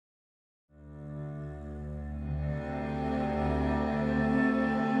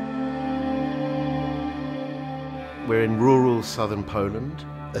We're in rural southern Poland.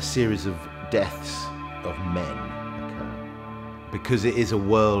 A series of deaths of men occur. Because it is a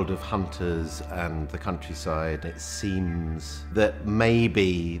world of hunters and the countryside, it seems that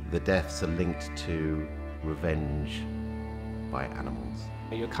maybe the deaths are linked to revenge by animals.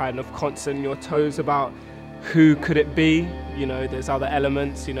 You're kind of constant on your toes about who could it be. You know, there's other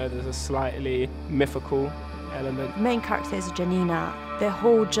elements, you know, there's a slightly mythical element. The main character is Janina. The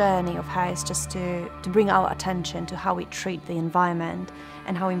whole journey of her is just to bring our attention to how we treat the environment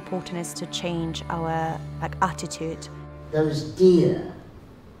and how important it is to change our attitude. Those deer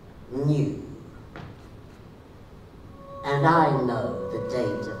knew, and I know the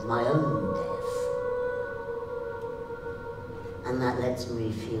date of my own death, and that lets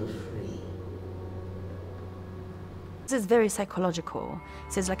me feel free. This is very psychological,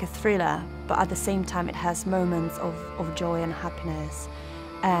 so it's like a thriller, but at the same time it has moments of joy and happiness.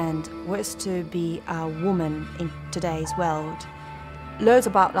 And what is to be a woman in today's world, loads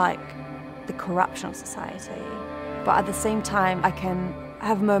about the corruption of society, but at the same time I can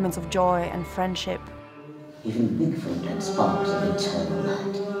have moments of joy and friendship. Even Bigfoot had sparks of eternal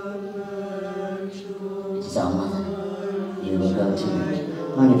light. It is our mother. You will go to it.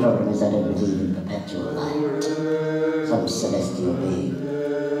 Only problem is I don't believe in perpetual light. Some celestial being.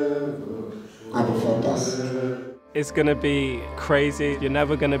 I prefer dusk. It's going to be crazy. You're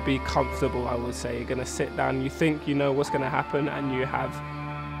never going to be comfortable, I would say. You're going to sit down, you think you know what's going to happen, and you have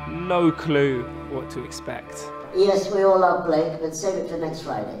no clue what to expect. Yes, we all love Blake, but save it for next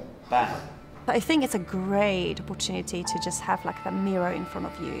Friday. Bye. But I think it's a great opportunity to just have the mirror in front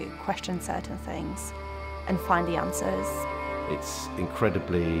of you, question certain things, and find the answers. It's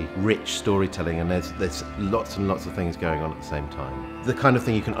incredibly rich storytelling, and there's lots and lots of things going on at the same time. The kind of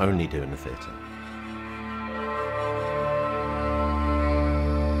thing you can only do in the theatre.